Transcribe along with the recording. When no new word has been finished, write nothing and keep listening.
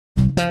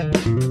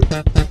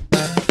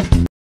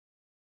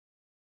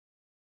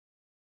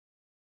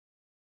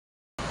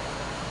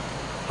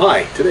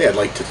Hi, today I'd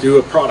like to do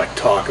a product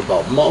talk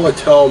about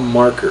Molotow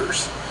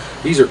markers.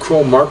 These are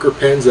chrome marker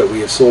pens that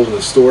we have sold in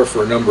the store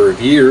for a number of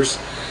years,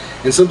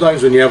 and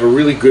sometimes when you have a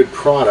really good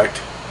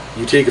product,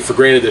 you take it for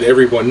granted that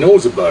everyone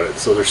knows about it,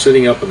 so they're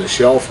sitting up on the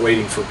shelf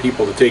waiting for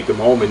people to take them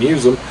home and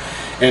use them,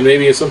 and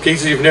maybe in some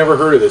cases you've never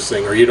heard of this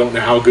thing or you don't know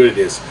how good it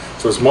is.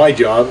 So it's my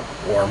job,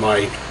 or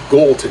my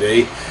goal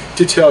today,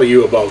 to tell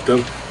you about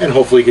them and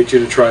hopefully get you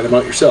to try them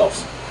out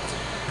yourselves.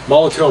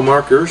 Molotow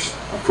markers,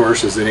 of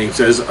course, as the name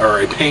says, are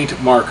a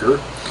paint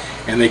marker,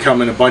 and they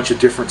come in a bunch of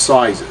different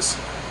sizes.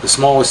 The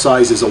smallest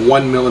size is a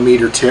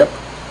 1mm tip.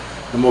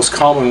 The most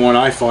common one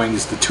I find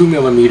is the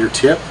 2mm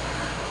tip.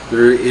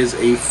 There is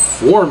a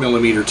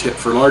 4mm tip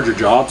for larger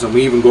jobs, and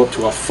we even go up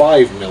to a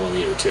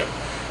 5mm tip.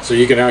 So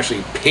you can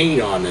actually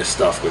paint on this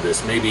stuff with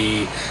this.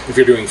 Maybe if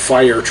you're doing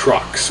fire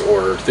trucks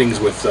or things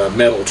with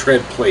metal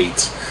tread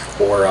plates,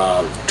 or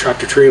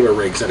tractor trailer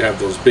rigs that have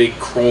those big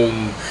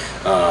chrome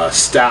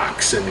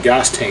stacks and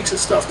gas tanks and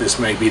stuff, this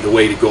may be the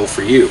way to go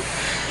for you.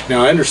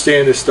 Now I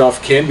understand this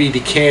stuff can be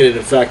decanted.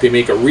 In fact, they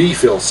make a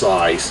refill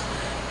size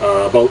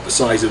about the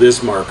size of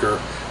this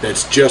marker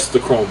that's just the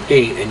chrome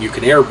paint, and you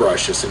can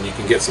airbrush this and you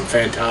can get some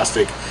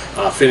fantastic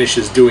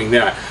finishes doing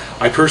that.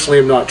 I personally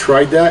have not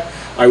tried that.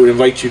 I would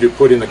invite you to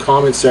put in the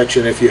comment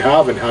section if you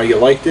have, and how you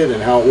liked it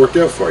and how it worked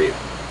out for you.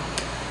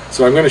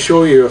 So I'm going to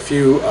show you a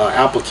few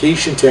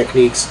application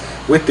techniques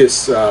with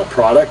this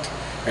product,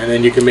 and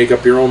then you can make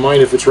up your own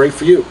mind if it's right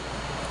for you.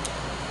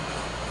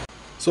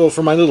 So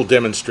for my little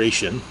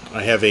demonstration,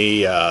 I have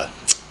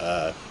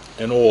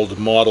an old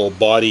model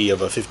body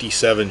of a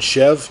 57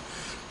 Chev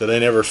that I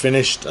never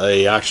finished.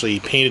 I actually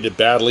painted it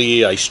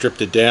badly. I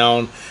stripped it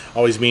down,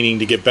 always meaning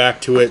to get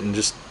back to it and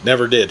just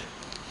never did.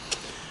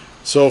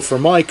 So for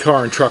my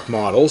car and truck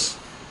models,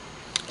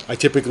 I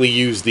typically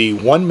use the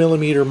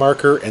 1mm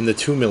marker and the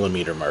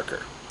 2mm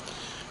marker.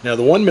 Now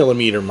the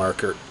 1mm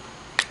marker,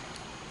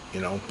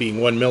 being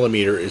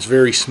 1mm, is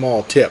very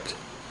small tipped.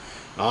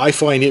 I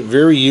find it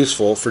very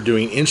useful for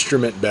doing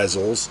instrument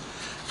bezels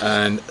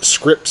and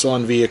scripts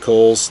on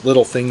vehicles,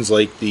 little things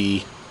like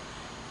the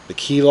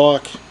key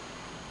lock.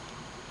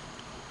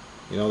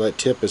 That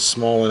tip is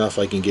small enough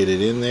I can get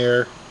it in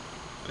there.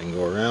 I can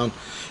go around.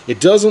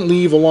 It doesn't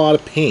leave a lot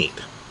of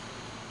paint,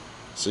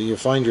 so you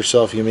find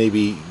yourself, you may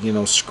be,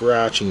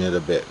 scratching it a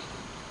bit.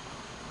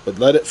 But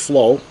let it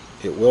flow.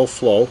 It will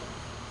flow.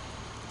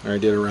 I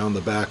did around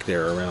the back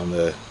there, around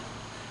that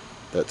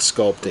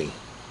sculpting.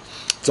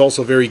 It's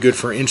also very good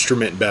for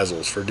instrument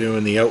bezels, for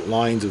doing the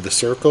outlines of the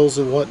circles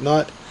and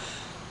whatnot.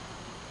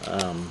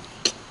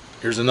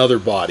 Here's another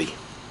body.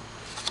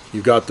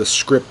 You've got the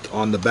script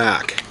on the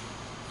back,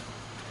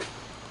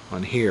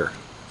 on here.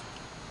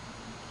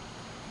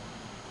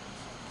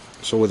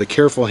 So with a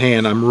careful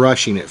hand, I'm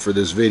rushing it for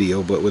this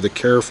video, but with a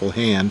careful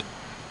hand,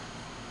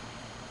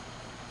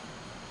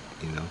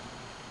 you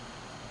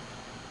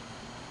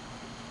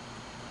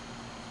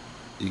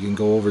can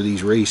go over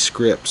these raised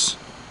scripts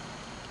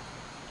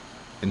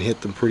and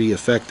hit them pretty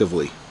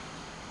effectively.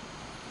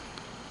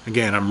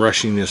 Again, I'm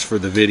rushing this for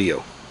the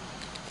video.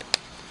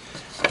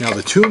 Now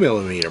the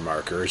 2mm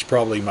marker is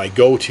probably my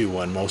go-to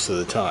one most of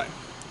the time.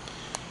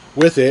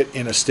 With it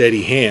in a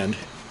steady hand,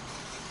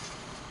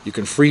 you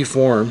can free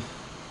form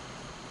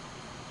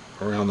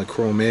around the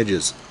chrome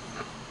edges.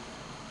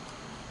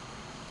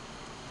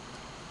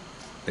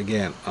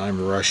 Again,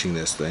 I'm rushing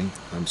this thing.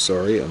 I'm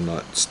sorry, I'm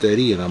not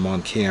steady and I'm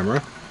on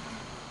camera.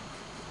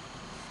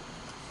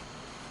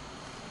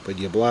 But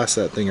you blast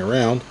that thing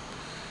around,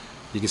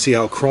 you can see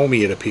how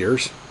chromy it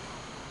appears.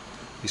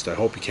 At least I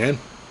hope you can.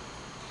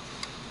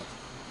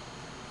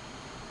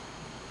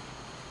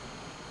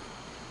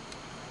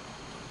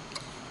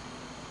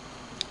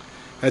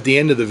 At the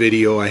end of the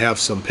video, I have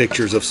some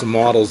pictures of some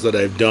models that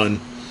I've done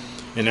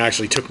and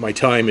actually took my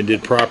time and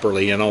did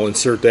properly, and I'll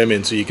insert them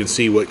in so you can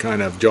see what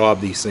kind of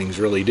job these things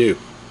really do.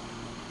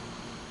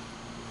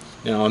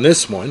 Now on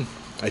this one,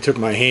 I took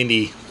my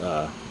handy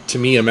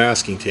Tamiya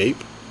masking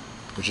tape,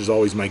 which is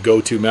always my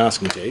go-to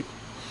masking tape,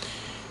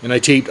 and I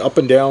taped up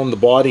and down the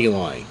body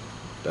line,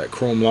 that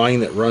chrome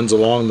line that runs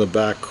along the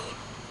back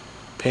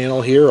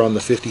panel here on the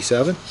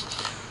 57.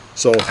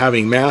 So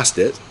having masked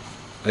it,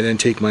 I then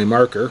take my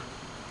marker,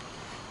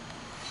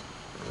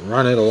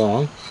 run it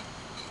along,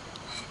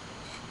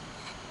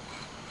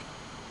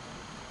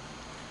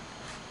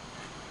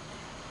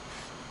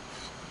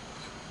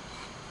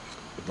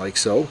 like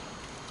so.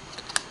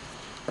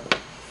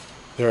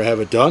 There I have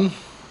it done.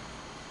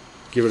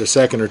 Give it a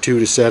second or two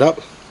to set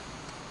up.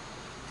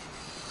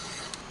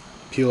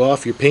 Peel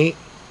off your paint.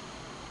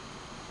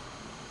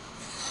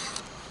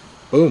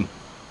 Boom.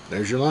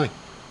 There's your line.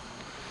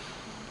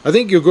 I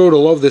think you'll grow to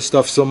love this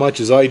stuff so much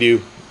as I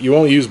do, you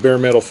won't use bare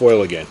metal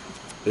foil again.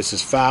 This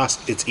is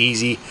fast, it's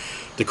easy.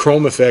 The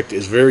chrome effect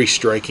is very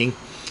striking.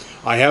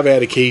 I have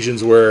had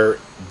occasions where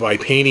by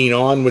painting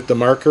on with the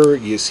marker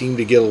you seem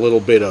to get a little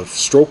bit of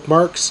stroke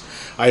marks.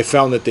 I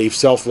found that they've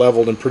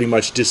self-leveled and pretty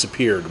much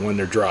disappeared when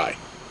they're dry.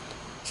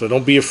 So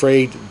don't be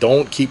afraid.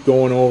 Don't keep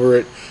going over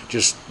it.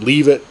 Just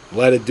leave it,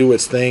 let it do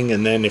its thing,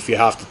 and then if you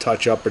have to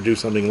touch up or do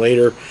something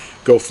later,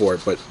 go for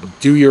it. But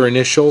do your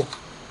initial.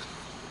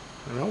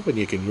 I'm hoping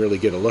you can really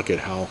get a look at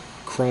how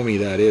chromy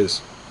that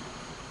is.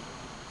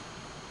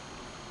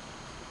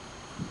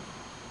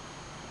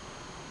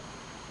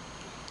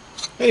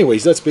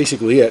 Anyways, that's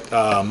basically it.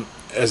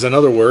 As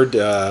another word,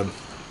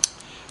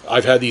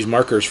 I've had these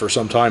markers for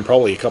some time,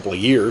 probably a couple of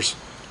years,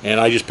 and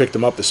I just picked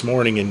them up this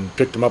morning and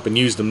picked them up and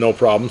used them no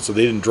problem, so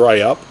they didn't dry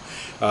up.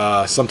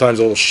 Sometimes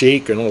a little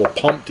shake and a little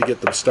pump to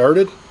get them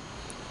started,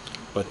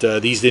 but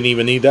these didn't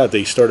even need that.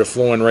 They started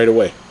flowing right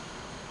away.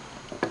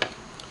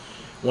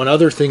 One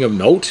other thing of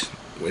note,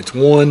 it's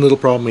one little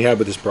problem we have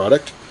with this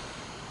product.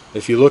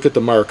 If you look at the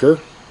marker,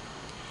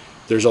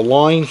 there's a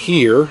line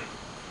here,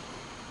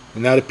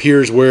 and that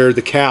appears where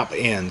the cap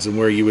ends and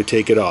where you would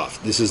take it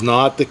off. This is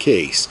not the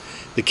case.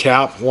 The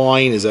cap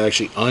line is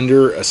actually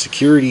under a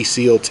security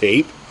seal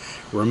tape.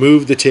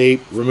 Remove the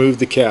tape, remove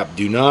the cap.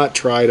 Do not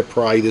try to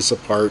pry this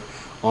apart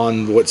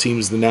on what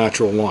seems the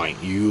natural line.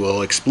 You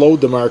will explode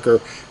the marker,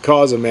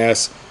 cause a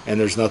mess, and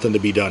there's nothing to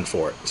be done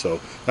for it.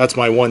 So that's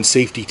my one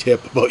safety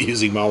tip about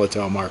using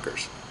Molotow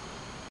markers.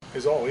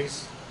 As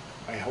always,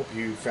 I hope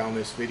you found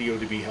this video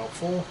to be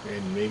helpful,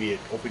 and maybe it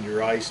opened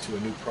your eyes to a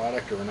new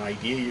product or an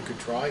idea you could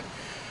try.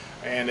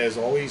 And as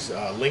always,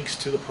 links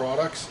to the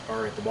products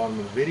are at the bottom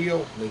of the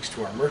video, links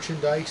to our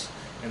merchandise,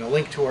 and a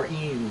link to our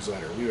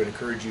e-newsletter. We would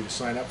encourage you to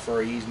sign up for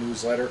our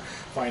e-newsletter,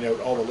 find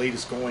out all the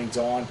latest goings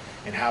on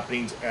and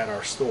happenings at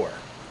our store.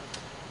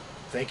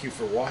 Thank you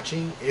for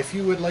watching. If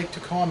you would like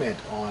to comment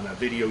on a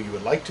video you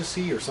would like to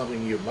see or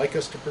something you'd like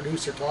us to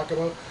produce or talk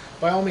about,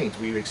 by all means,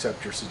 we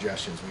accept your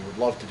suggestions. We would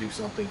love to do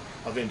something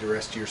of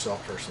interest to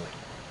yourself personally.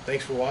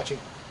 Thanks for watching.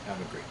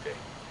 Have a great day.